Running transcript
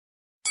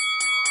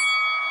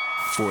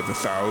For the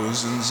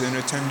thousands in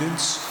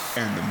attendance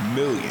and the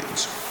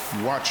millions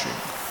watching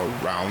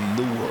around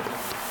the world,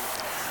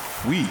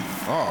 we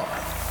are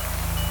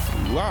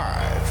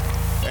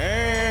live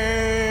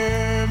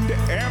and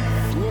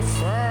amplified.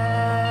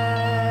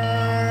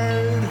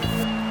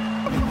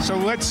 So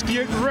let's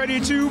get ready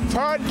to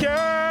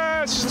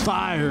podcast.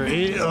 Fire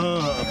it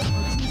up.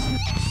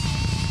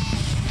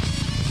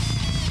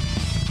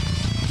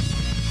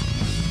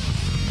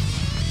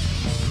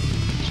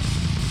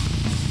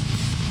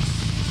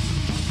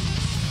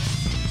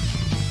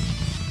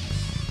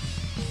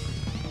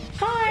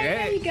 Hi, Hey.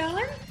 how you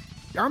going?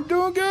 I'm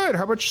doing good.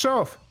 How about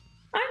yourself?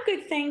 I'm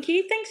good, thank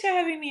you. Thanks for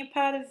having me a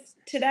part of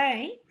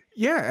today.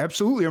 Yeah,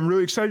 absolutely. I'm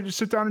really excited to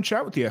sit down and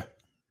chat with you.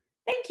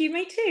 Thank you,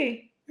 me too.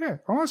 Yeah,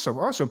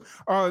 awesome.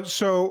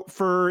 So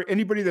for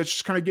anybody that's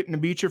just kind of getting to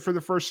meet you for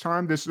the first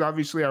time, this is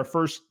obviously our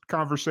first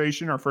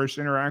conversation, our first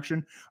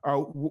interaction.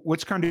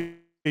 What's kind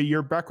of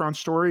your background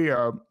story?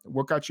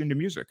 What got you into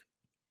music?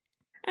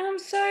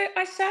 So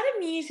I started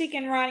music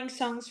and writing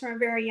songs from a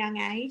very young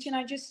age, and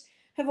I just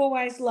have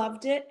always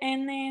loved it.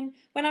 And then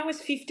when I was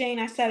 15,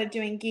 I started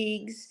doing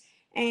gigs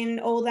and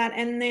all that.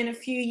 And then a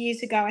few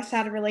years ago, I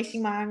started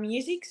releasing my own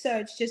music. So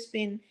it's just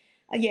been,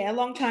 a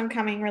long time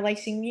coming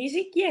releasing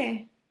music. Yeah.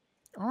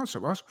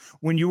 Awesome.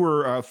 When you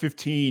were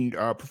 15,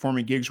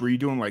 performing gigs, were you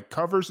doing like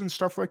covers and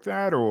stuff like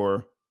that,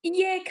 or?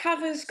 Yeah,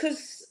 covers,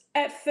 because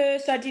at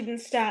first I didn't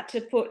start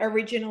to put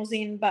originals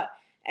in, but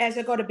as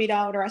I got a bit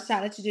older, I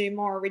started to do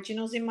more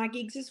originals in my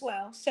gigs as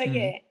well. So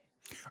Mhm.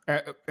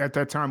 yeah, At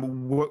that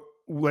time,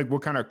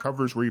 what kind of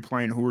covers were you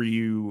playing? Who were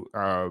you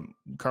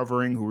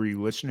covering? Who were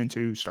you listening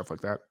to? Stuff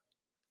like that.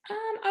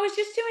 I was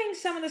just doing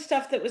some of the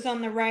stuff that was on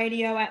the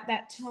radio at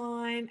that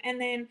time, and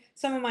then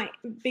some of my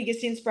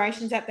biggest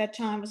inspirations at that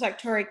time was like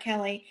Tori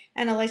Kelly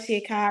and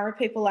Alessia Cara,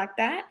 people like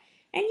that.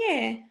 And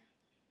yeah,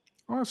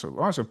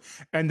 Awesome.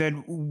 And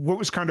then what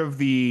was kind of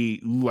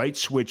the light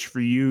switch for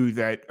you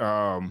that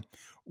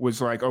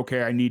was like,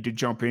 okay, I need to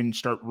jump in,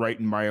 start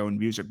writing my own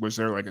music? Was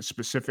there like a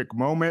specific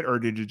moment or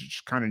did it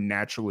just kind of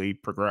naturally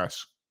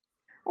progress?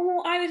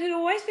 well, I had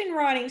always been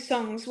writing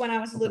songs when I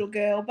was a Okay. little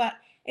girl, but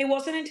it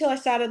wasn't until I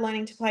started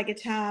learning to play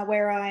guitar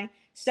where I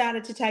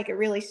started to take it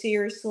really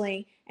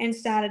seriously and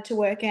started to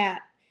work out,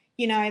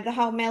 the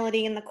whole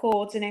melody and the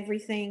chords and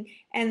everything.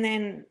 And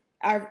then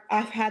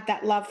I've had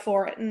that love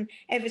for it. And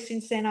ever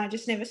since then, I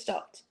just never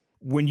stopped.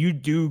 When you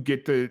do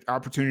get the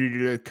opportunity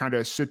to kind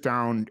of sit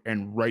down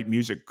and write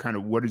music, kind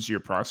of what is your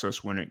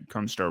process when it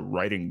comes to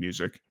writing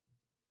music?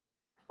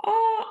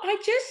 Oh,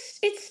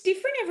 it's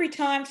different every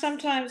time.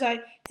 Sometimes I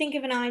think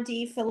of an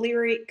idea for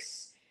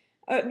lyrics.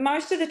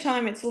 Most of the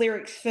time, it's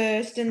lyrics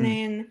first, and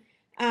Mm.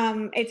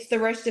 then it's the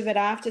rest of it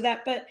after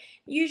that. But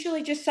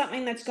usually, just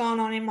something that's gone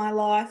on in my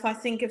life. I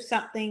think of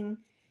something,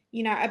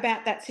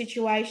 about that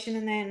situation,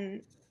 and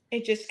then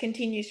it just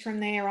continues from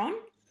there on.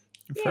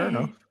 Fair Yeah.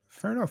 enough.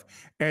 Fair enough.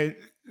 And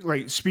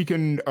like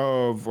speaking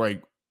of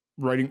like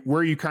writing, where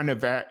are you kind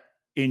of at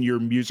in your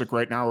music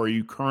right now? Are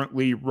you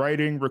currently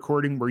writing,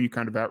 recording? Where are you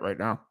kind of at right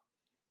now?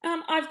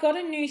 I've got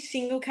a new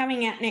single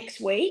coming out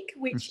next week,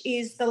 Mm. which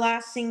is the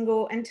last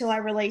single until I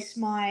release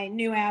my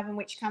new album,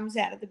 which comes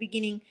out at the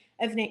beginning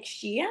of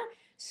next year.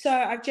 So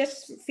I've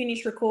just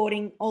finished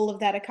recording all of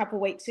that a couple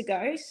weeks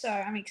ago. So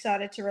I'm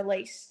excited to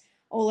release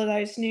all of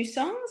those new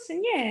songs.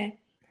 And yeah,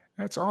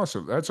 That's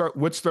awesome.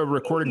 What's the thank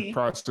recording you.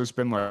 process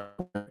been like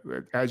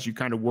as you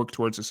kind of work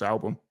towards this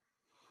album?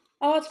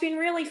 Oh, it's been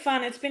really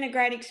fun. It's been a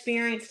great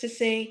experience to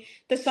see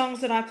the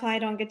songs that I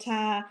played on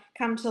guitar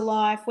come to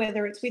life,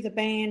 whether it's with a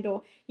band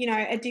or,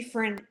 a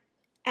different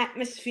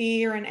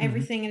atmosphere and Hmm.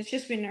 everything. And it's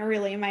just been a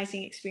really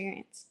amazing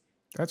experience.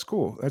 That's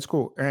cool. That's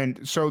cool.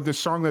 And so the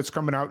song that's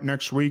coming out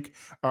next week,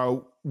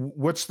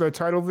 what's the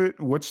title of it?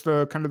 What's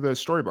the kind of the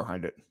story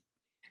behind it?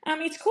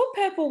 It's called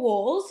Purple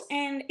Walls,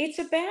 and it's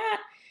about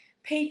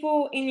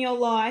people in your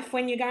life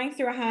when you're going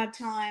through a hard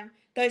time,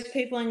 those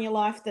people in your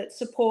life that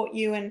support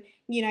you and,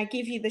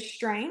 give you the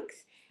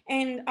strength.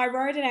 And I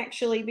wrote it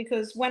actually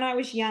because when I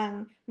was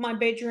young, my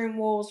bedroom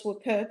walls were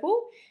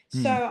purple. So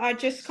Hmm. I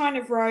just kind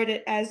of wrote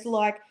it as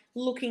like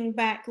looking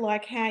back,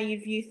 like how you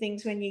view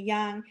things when you're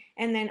young,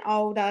 and then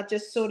older,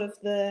 just sort of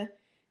the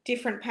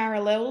different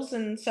parallels.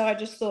 And so I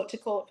just thought to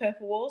call it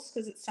Purple Walls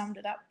because it summed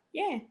it up.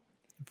 Yeah.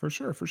 For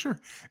sure.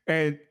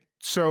 And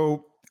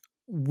so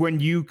when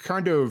you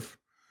kind of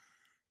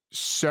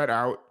set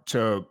out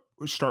to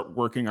start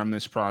working on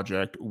this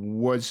project,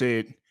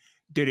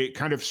 did it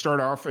kind of start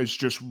off as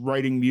just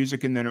writing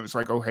music and then it was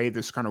like, oh, hey,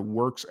 this kind of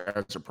works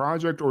as a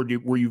project? Or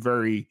were you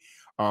very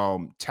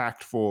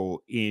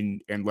tactful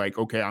in and like,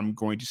 okay, I'm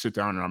going to sit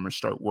down and I'm going to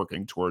start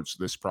working towards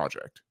this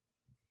project?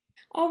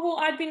 Oh, well,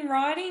 I'd been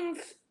writing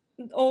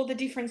all the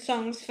different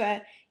songs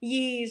for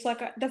years.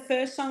 Like the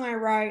first song I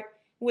wrote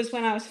was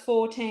when I was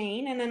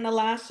 14, and then the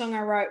last song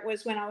I wrote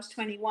was when I was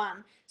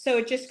 21. So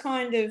it just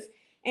kind of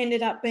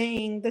ended up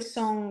being the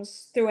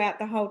songs throughout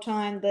the whole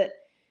time that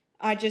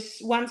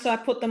once I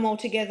put them all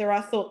together,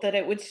 I thought that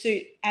it would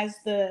suit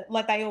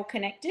like they all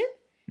connected.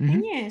 And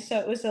Hmm. yeah, so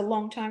it was a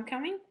long time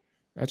coming.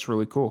 That's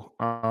really cool.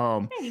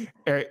 Thanks.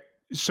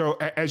 So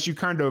as you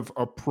kind of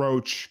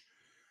approach,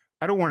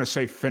 I don't want to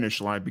say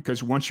finish line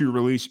because once you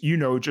release, you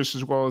know, just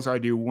as well as I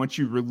do, once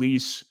you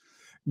release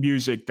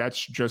music,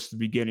 that's just the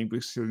beginning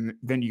because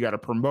then you got to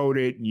promote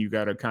it and you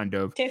got to kind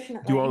of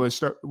do all Definitely. this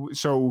stuff.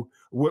 So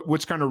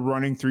what's kind of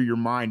running through your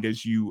mind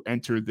as you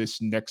enter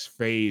this next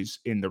phase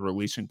in the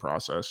releasing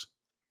process?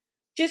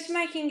 Just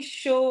making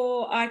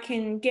sure I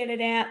can get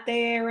it out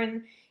there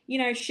and,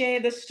 share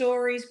the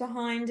stories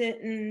behind it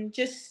and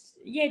just,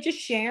 yeah, just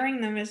sharing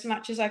them as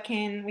much as I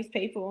can with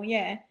people.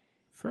 Yeah.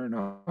 Fair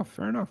enough.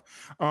 Fair enough.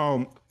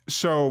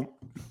 So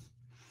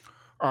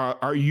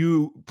are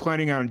you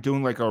planning on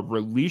doing like a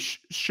release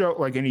show,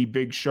 like any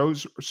big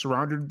shows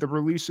surrounded the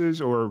releases,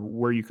 or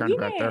were you kind of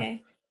at there? Yeah.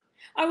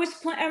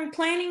 I'm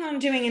planning on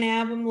doing an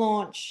album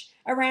launch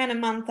around a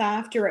month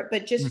after it,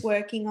 but just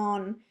working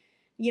on,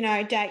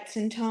 dates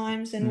and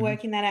times and Mm-hmm.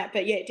 working that out.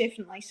 But yeah,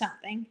 definitely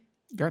something.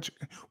 Gotcha.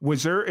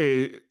 Was there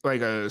a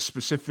like a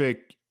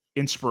specific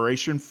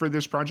inspiration for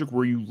this project?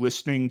 Were you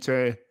listening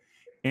to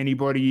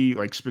anybody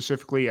like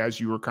specifically as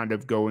you were kind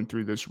of going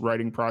through this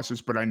writing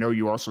process? But I know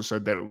you also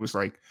said that it was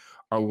like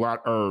a lot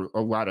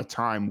of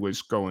time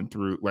was going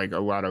through like a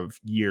lot of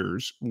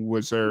years.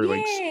 Was there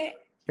like Yeah.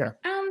 yeah.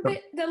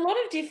 Oh, A lot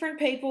of different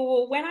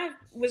people. When I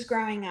was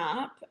growing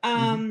up,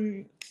 mhm,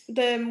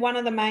 the one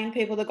of the main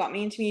people that got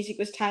me into music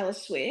was Taylor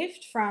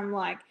Swift from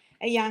like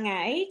a young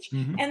age,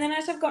 mhm, and then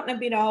as I've gotten a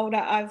bit older,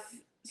 I've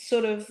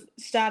sort of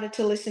started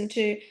to listen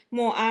to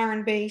more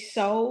R&B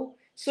soul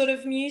sort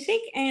of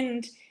music,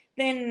 and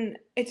then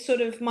it's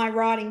sort of my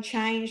writing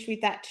changed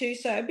with that too.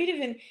 So a bit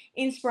of an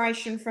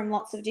inspiration from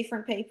lots of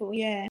different people.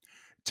 Yeah,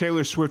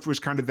 Taylor Swift was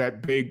kind of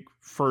that big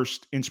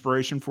first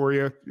inspiration for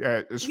you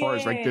as far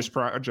as like yeah. this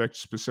project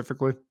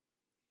specifically.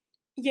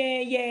 Yeah,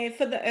 yeah,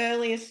 for the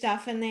earlier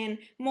stuff, and then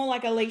more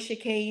like Alicia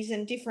Keys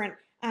and different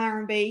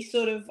R&B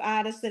sort of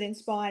artists that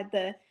inspired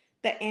the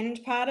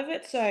end part of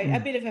it. So a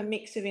bit of a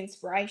mix of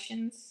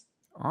inspirations.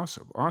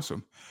 Awesome,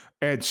 awesome.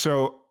 And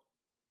so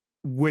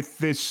with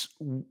this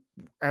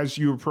as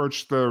you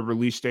approach the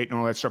release date and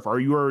all that stuff, are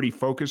you already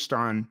focused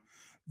on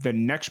the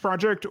next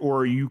project or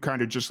are you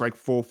kind of just like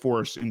full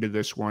force into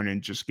this one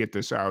and just get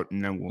this out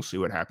and then we'll see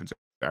what happens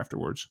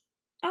afterwards?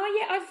 Oh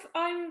yeah,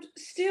 I'm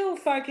still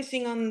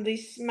focusing on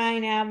this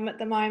main album at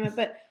the moment,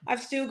 but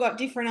I've still got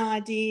different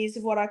ideas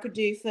of what I could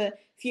do for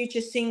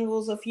future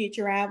singles or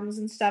future albums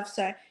and stuff.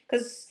 So,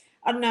 because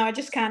I don't know, I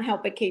just can't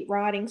help but keep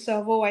writing. So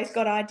I've always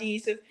got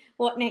ideas of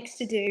what next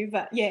to do.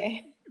 But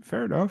yeah.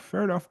 Fair enough,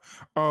 fair enough.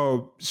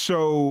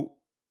 So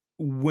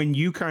when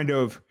you kind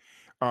of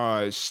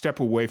step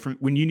away from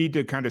when you need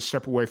to kind of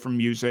step away from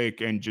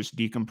music and just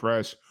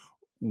decompress,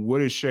 what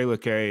does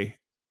Shayla K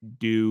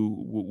do?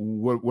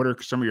 What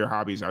are some of your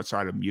hobbies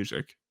outside of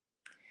music?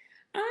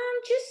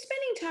 Just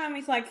spending time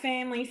with like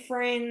family,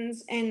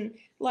 friends, and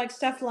like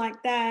stuff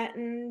like that,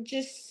 and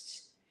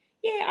just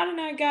yeah, I don't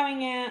know,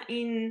 going out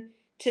in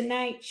to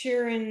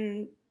nature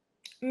and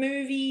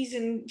movies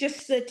and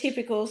just the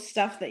typical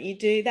stuff that you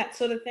do, that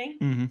sort of thing.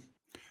 hmm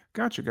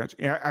Gotcha, gotcha.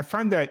 Yeah, I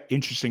find that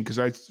interesting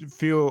because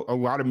feel a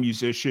lot of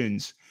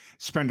musicians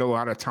spend a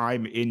lot of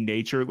time in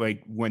nature,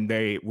 like when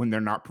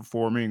they're not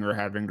performing or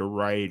having to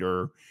write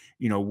or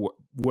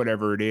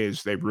whatever it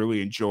is, they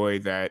really enjoy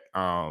that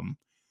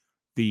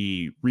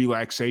the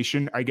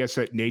relaxation, I guess,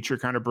 that nature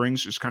kind of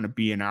brings, just kind of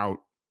being out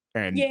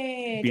and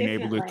Yeah, being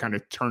able to kind definitely.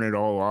 of turn it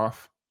all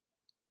off.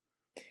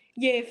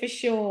 Yeah, for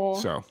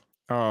sure.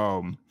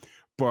 So,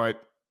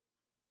 but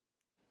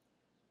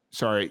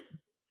sorry,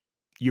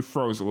 you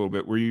froze a little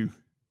bit. Were you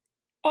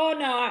Oh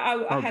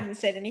no, I okay? hadn't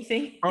said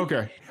anything.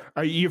 Okay.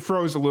 You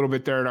froze a little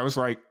bit there, and I was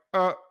like,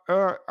 I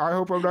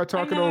hope I'm not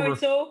I talking know over."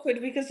 it's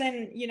awkward because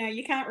then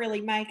you can't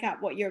really make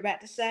up what you're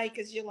about to say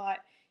because you're like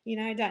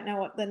don't know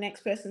what the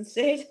next person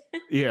said.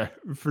 Yeah,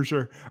 for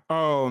sure.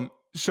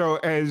 So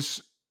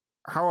as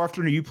how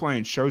often are you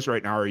playing shows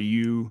right now? Are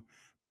you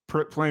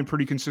playing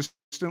pretty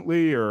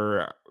consistently,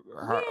 or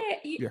how?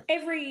 Yeah, Yeah.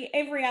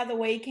 every other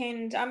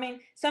weekend. I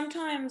mean,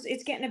 sometimes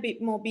it's getting a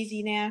bit more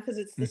busy now because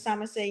it's the Mm,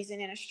 summer season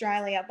in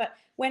Australia. But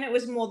when it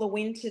was more the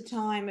winter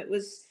time, it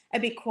was a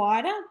bit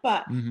quieter.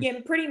 But mhm. yeah,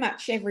 pretty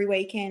much every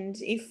weekend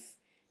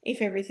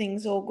if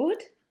everything's all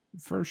good.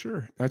 For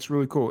sure. That's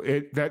really cool.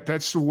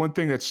 That's the one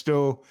thing that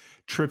still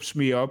trips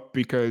me up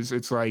because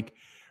it's like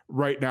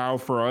right now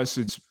for us,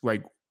 it's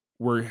like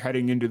we're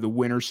heading into the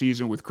winter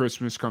season with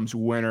Christmas comes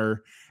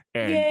winter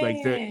and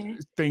like the Yeah,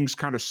 things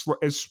kind of slow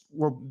it's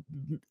well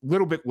a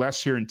little bit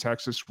less here in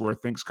Texas where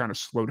things kind of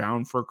slow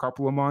down for a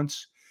couple of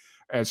months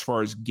as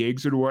far as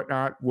gigs and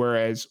whatnot.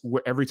 Whereas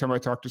every time I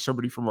talk to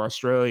somebody from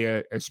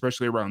Australia,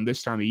 especially around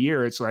this time of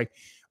year, it's like,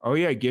 oh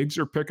yeah, gigs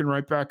are picking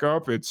right back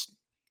up.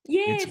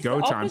 yeah, It's it's the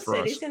go time for opposite,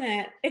 us. isn't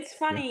it? It's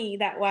Yeah. funny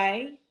that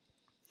way.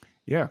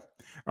 Yeah.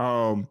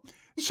 Um,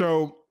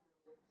 so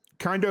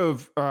kind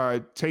of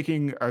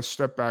taking a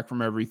step back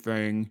from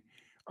everything,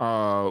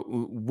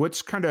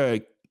 what's kind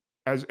of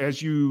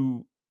as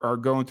you are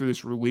going through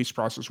this release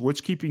process,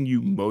 what's keeping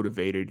you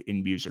motivated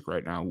in music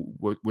right now?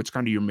 What's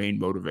kind of your main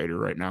motivator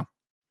right now?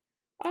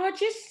 Oh,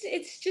 just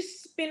it's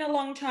just been a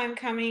long time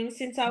coming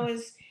since I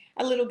was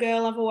a little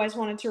girl, I've always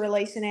wanted to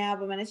release an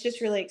album, and it's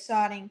just really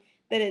exciting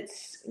that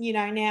it's,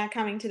 now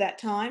coming to that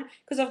time.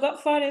 Because I've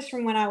got photos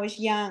from when I was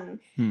young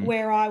Hmm.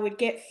 where I would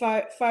get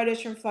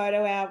photos from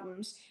photo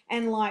albums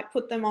and like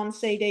put them on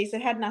CDs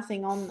that had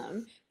nothing on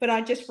them, but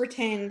I'd just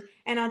pretend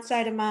and I'd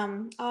say to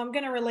mum, oh, I'm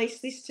going to release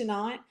this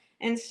tonight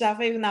and stuff,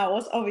 even though it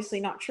was obviously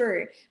not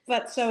true.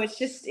 But so it's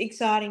just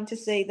exciting to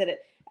see that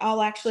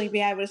I'll actually be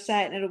able to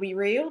say it and it'll be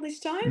real this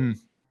time.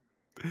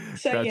 Hmm.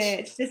 So yeah,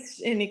 That's it's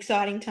just an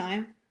exciting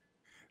time.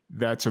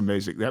 that's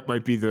amazing. That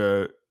might be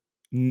the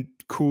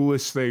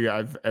coolest thing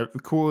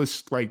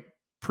coolest like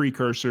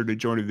precursor to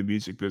joining the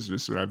music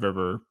business that I've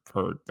ever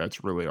heard.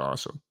 That's really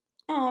awesome.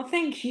 Oh,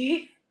 thank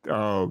you.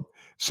 Um,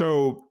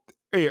 so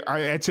hey,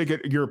 I take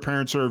it your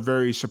parents are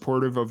very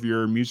supportive of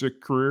your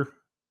music career.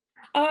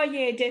 Oh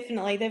yeah,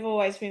 definitely. They've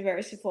always been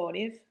very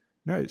supportive.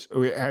 Nice.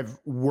 Have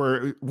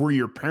were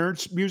your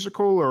parents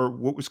musical, or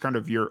what was kind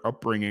of your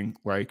upbringing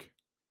like?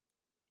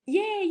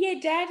 Yeah, yeah.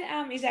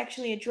 Dad is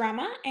actually a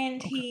drummer,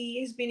 and Okay,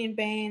 he has been in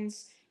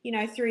bands,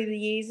 through the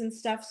years and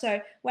stuff. So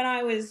when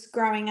I was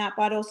growing up,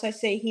 I'd also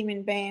see him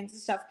in bands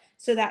and stuff.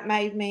 So that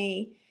made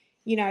me,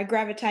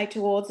 gravitate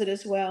towards it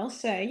as well.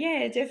 So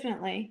yeah,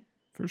 definitely.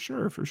 for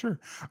sure, for sure.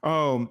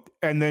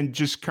 And then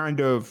just kind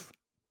of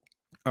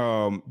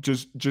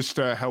just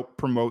to help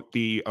promote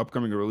the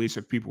upcoming release,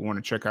 if people want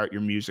to check out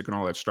your music and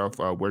all that stuff,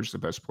 where's the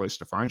best place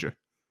to find you?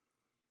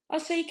 Oh,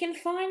 so you can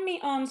find me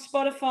on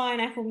Spotify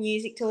and Apple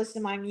Music to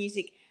listen to my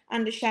music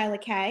under Shayla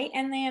K,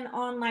 and then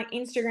on like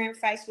Instagram,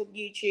 Facebook,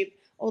 YouTube,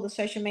 all the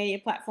social media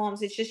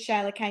platforms, it's just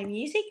Shayla K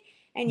Music.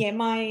 And yeah,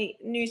 my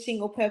new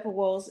single Purple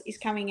Walls is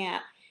coming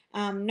out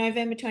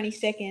November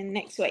 22nd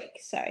next week.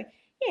 So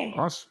yeah.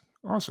 Awesome,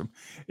 awesome.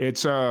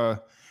 It's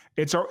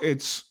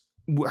it's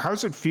how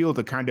does it feel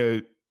to kind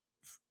of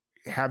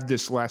have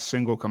this last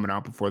single coming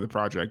out before the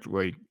project?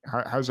 Like,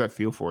 how does that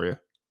feel for you?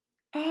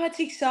 Oh, it's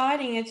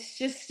exciting. It's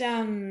just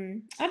I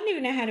don't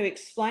even know how to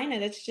explain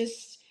it. It's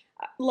just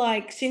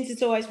like since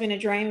it's always been a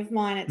dream of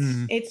mine,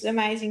 Mhm. it's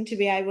amazing to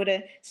be able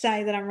to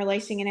say that I'm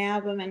releasing an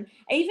album, and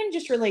even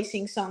just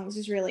releasing songs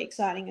is really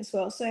exciting as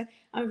well. So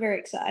I'm very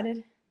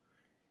excited.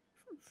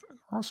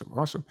 Awesome,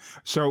 awesome.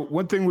 So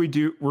one thing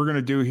we're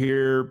gonna do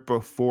here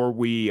before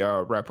we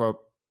wrap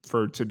up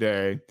for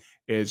today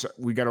is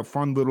we got a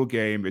fun little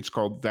game. It's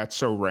called That's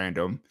So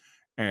Random,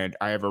 and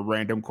I have a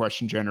random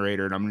question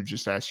generator, and I'm gonna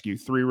just ask you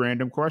three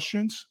random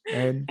questions,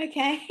 and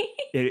Okay.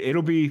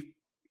 it'll be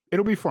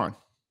fun.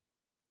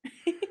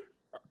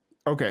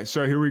 Okay,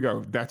 so here we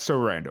go. That's so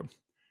random.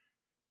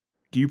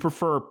 Do you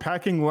prefer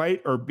packing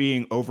light or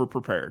being over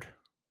prepared?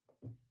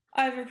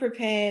 Over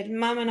prepared.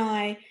 Mum and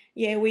I,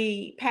 yeah,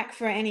 we pack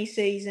for any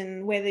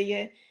season, whether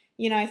you're,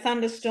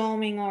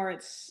 thunderstorming or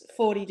it's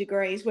 40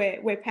 degrees.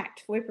 We're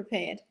packed. We're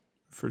prepared.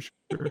 For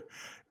sure.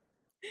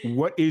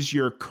 What is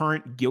your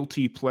current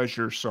guilty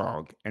pleasure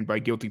song? And by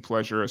guilty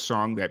pleasure, a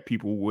song that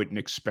people wouldn't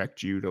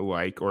expect you to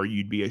like or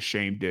you'd be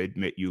ashamed to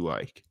admit you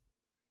like.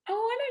 Oh,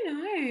 I don't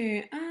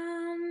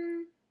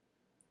know.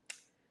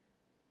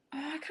 Oh,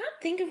 I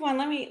can't think of one.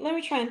 Let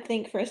me try and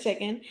think for a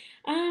second.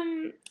 I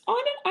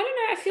don't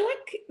know. I feel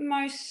like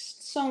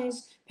most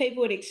songs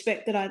people would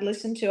expect that I'd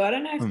listen to. I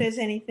don't know if Hmm. there's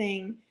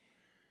anything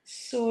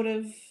sort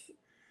of.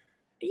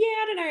 Yeah,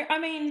 I don't know. I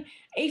mean,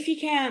 if you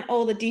count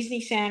all the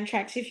Disney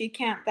soundtracks, if you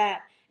count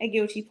that a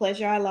guilty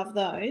pleasure, I love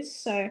those.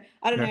 So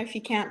I don't know Yeah. if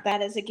you count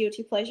that as a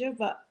guilty pleasure,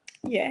 but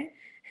yeah.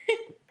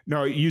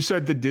 No, you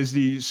said the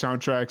Disney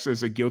soundtracks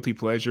as a guilty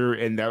pleasure,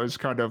 and that was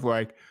kind of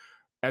like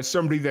as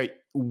somebody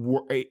that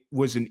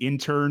was an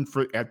intern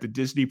for at the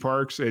Disney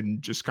parks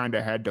and just kind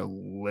of had to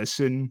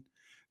listen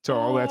to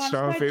all that Oh, I'm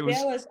stuff. so It was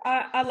jealous.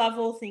 I love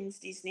all things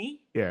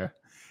Disney. yeah.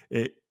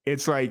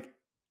 It's like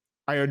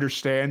I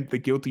understand the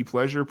guilty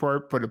pleasure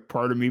part, but a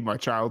part of me, my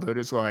childhood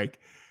is like,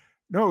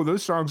 no,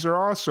 those songs are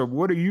awesome.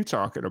 What are you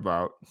talking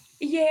about?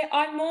 Yeah,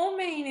 I more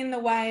mean in the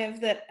way of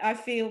that I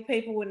feel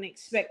people wouldn't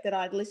expect that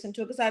I'd listen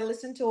to it because I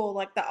listen to all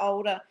like the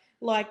older,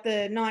 like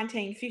the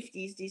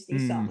 1950s Disney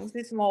Mm, songs.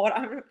 This is more what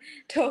I'm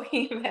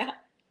talking about.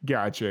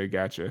 gotcha,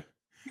 gotcha.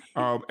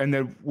 And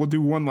then we'll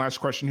do one last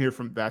question here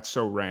from That's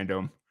So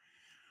Random.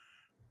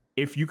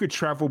 If you could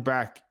travel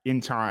back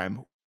in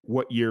time,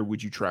 what year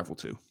would you travel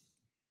to?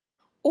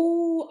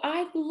 Oh,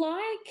 I'd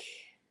like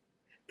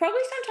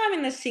probably sometime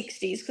in the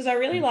 60s because I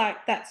really Mm,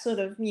 like that sort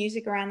of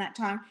music around that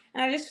time.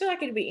 And I just feel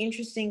like it'd be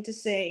interesting to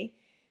see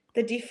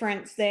the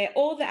difference there,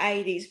 or the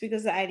 80s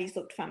because the 80s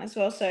looked fun as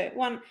well. So it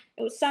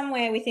was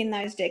somewhere within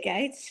those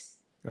decades.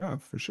 yeah,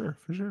 for sure,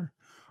 for sure.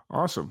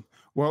 Awesome.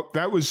 Well,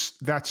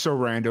 That's So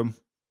Random.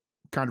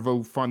 Kind of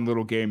a fun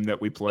little game that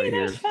we Yeah, play that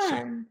was here. So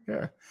fun.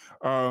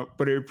 yeah,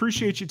 but I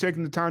appreciate you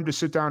taking the time to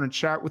sit down and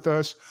chat with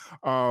us.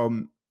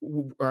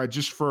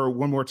 Just for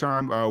one more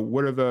time,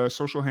 what are the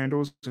social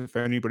handles if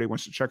anybody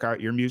wants to check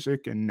out your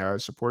music and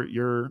support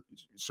your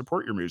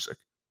music?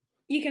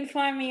 You can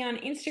find me on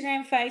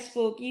Instagram,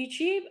 Facebook,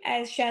 YouTube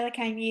as Shayla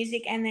K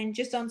Music, and then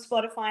just on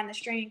Spotify and the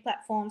streaming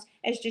platforms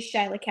as just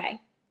Shayla K.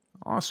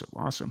 Awesome,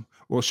 awesome.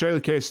 Well,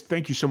 Shayla Case,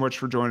 thank you so much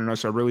for joining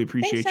us. I really Thanks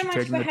appreciate so you much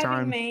taking for the having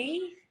time.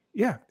 me.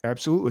 Yeah,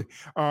 absolutely.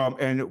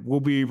 And we'll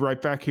be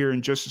right back here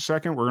in just a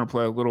second. We're going to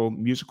play a little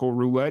musical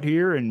roulette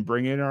here and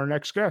bring in our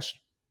next guest.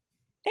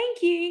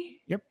 Thank you.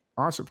 Yep.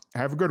 Awesome.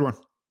 Have a good one.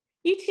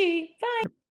 You too. Bye.